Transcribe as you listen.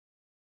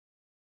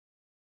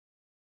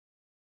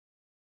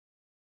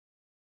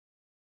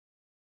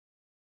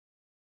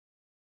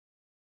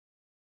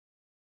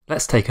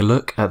Let's take a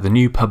look at the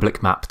new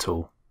Public Map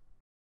tool.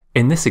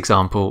 In this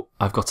example,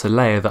 I've got a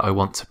layer that I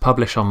want to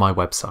publish on my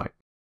website.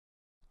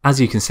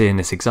 As you can see in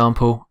this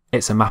example,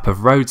 it's a map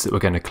of roads that we're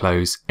going to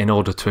close in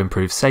order to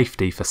improve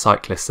safety for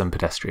cyclists and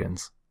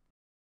pedestrians.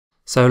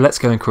 So let's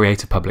go and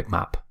create a public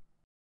map.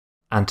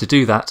 And to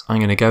do that, I'm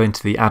going to go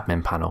into the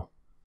admin panel.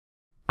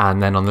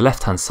 And then on the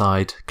left hand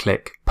side,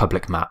 click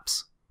Public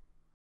Maps.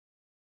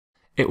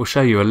 It will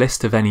show you a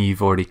list of any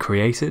you've already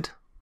created,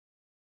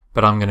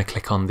 but I'm going to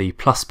click on the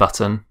plus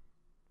button,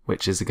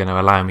 which is going to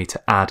allow me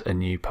to add a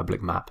new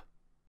public map.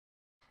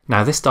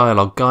 Now this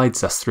dialog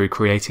guides us through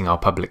creating our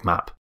public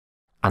map,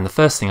 and the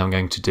first thing I'm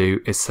going to do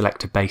is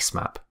select a base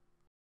map.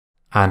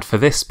 And for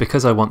this,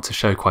 because I want to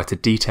show quite a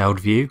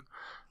detailed view,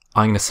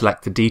 I'm going to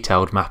select the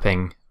detailed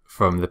mapping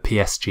from the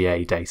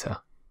PSGA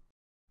data,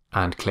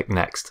 and click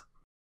Next.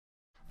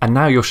 And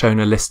now you're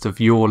shown a list of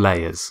your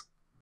layers.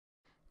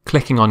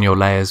 Clicking on your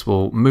layers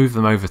will move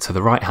them over to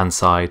the right hand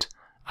side,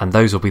 and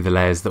those will be the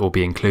layers that will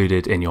be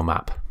included in your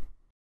map.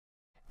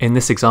 In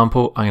this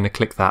example, I'm going to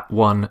click that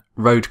one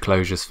Road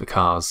Closures for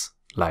Cars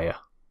layer.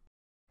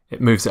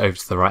 It moves it over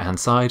to the right hand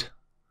side,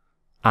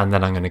 and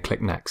then I'm going to click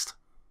Next.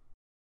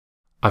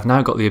 I've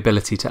now got the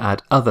ability to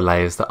add other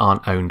layers that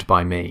aren't owned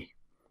by me.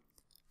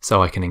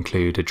 So I can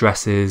include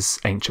addresses,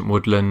 ancient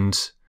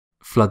woodland,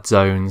 flood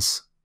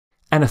zones,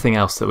 anything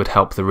else that would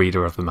help the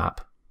reader of the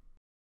map.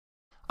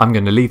 I'm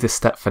going to leave this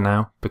step for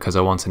now because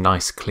I want a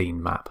nice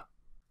clean map.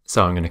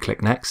 So I'm going to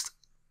click Next.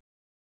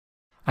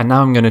 And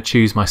now I'm going to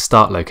choose my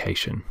start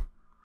location.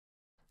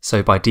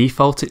 So by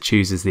default it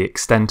chooses the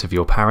extent of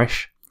your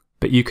parish,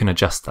 but you can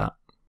adjust that.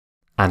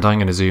 And I'm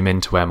going to zoom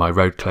in to where my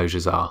road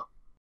closures are.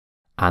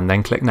 And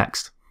then click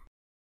Next.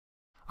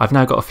 I've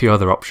now got a few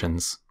other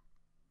options.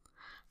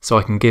 So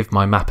I can give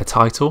my map a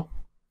title,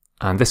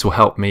 and this will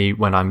help me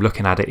when I'm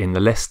looking at it in the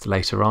list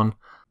later on.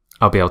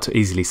 I'll be able to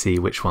easily see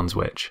which one's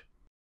which.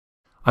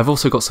 I've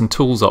also got some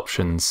tools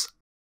options.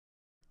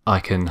 I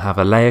can have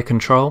a layer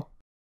control.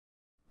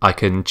 I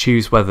can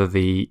choose whether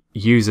the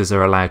users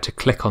are allowed to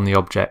click on the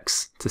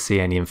objects to see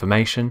any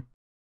information,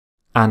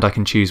 and I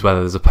can choose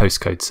whether there's a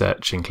postcode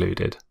search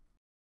included.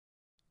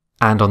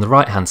 And on the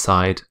right hand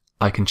side,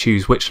 I can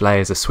choose which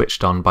layers are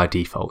switched on by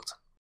default.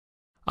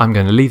 I'm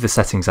going to leave the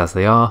settings as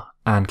they are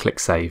and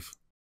click Save.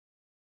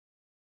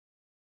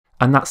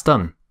 And that's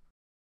done.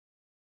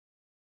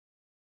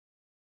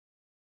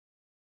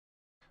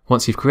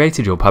 Once you've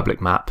created your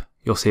public map,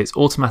 you'll see it's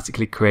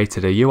automatically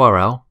created a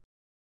URL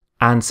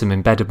and some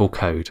embeddable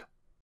code.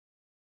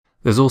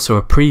 There's also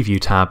a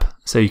preview tab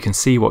so you can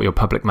see what your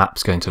public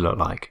map's going to look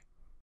like.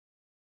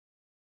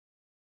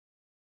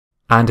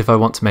 And if I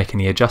want to make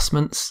any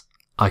adjustments,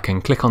 I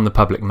can click on the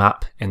public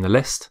map in the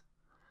list,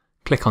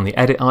 click on the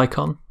edit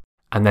icon,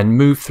 and then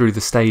move through the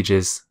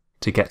stages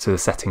to get to the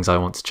settings I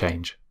want to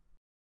change.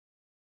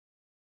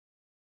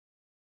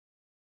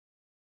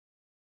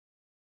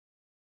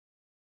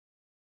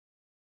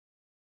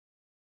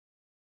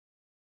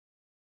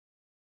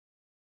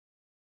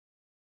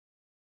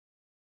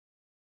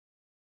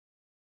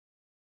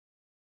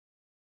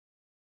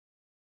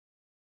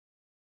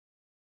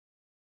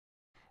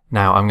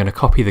 Now I'm going to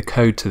copy the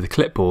code to the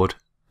clipboard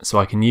so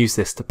I can use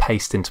this to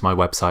paste into my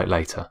website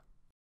later.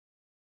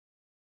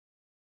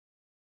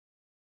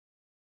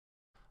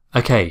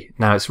 Okay,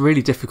 now it's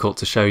really difficult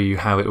to show you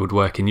how it would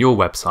work in your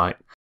website,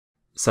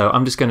 so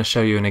I'm just going to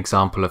show you an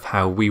example of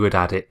how we would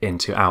add it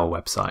into our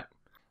website,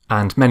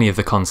 and many of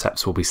the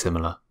concepts will be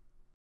similar.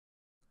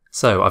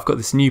 So I've got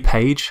this new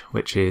page,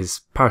 which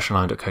is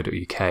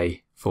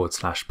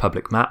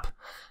parishonline.co.uk/public map,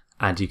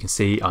 and you can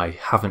see I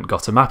haven't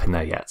got a map in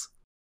there yet.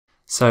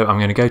 So I'm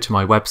going to go to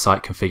my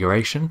website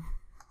configuration,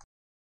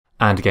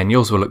 and again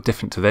yours will look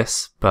different to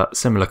this, but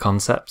similar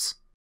concepts.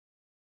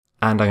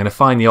 And I'm going to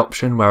find the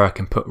option where I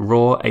can put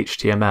raw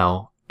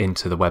HTML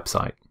into the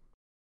website.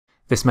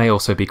 This may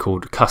also be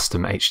called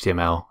custom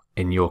HTML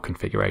in your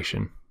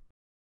configuration.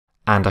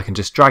 And I can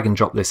just drag and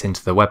drop this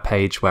into the web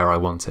page where I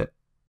want it.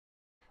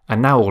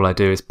 And now all I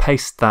do is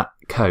paste that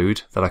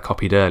code that I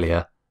copied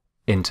earlier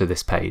into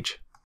this page.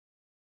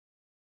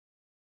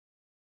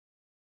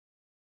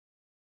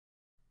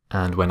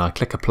 And when I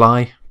click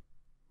apply,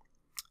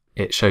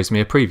 it shows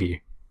me a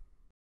preview.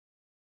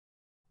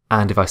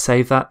 And if I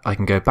save that, I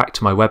can go back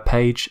to my web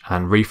page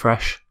and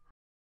refresh.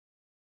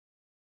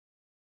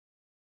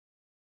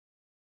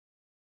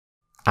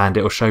 And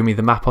it will show me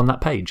the map on that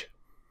page.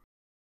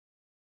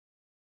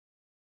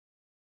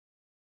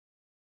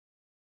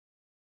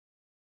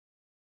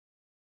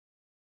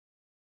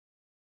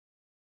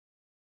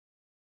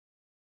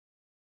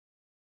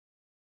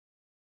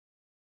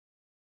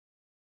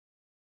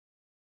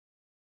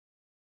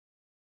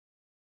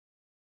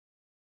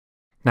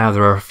 Now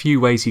there are a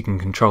few ways you can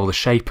control the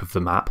shape of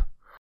the map,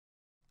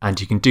 and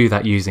you can do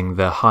that using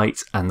the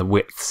height and the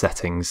width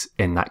settings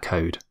in that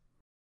code.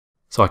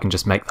 So I can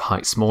just make the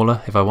height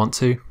smaller if I want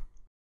to.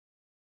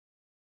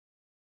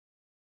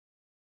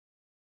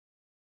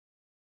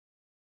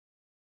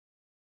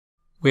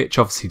 Which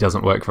obviously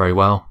doesn't work very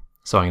well,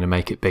 so I'm going to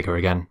make it bigger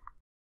again.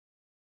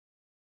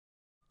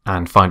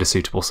 And find a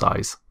suitable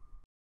size.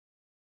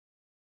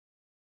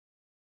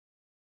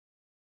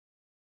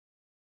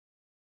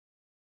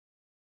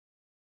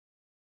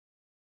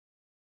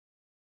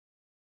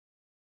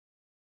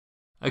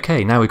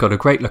 Okay, now we've got a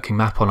great looking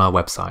map on our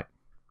website.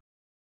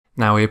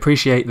 Now we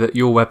appreciate that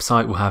your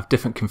website will have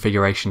different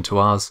configuration to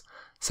ours,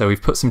 so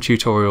we've put some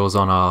tutorials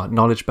on our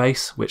knowledge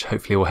base, which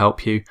hopefully will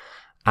help you.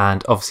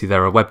 And obviously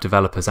there are web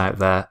developers out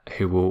there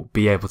who will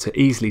be able to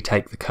easily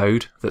take the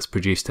code that's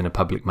produced in a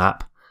public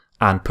map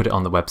and put it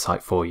on the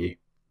website for you.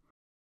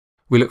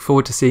 We look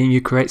forward to seeing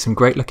you create some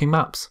great looking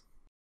maps.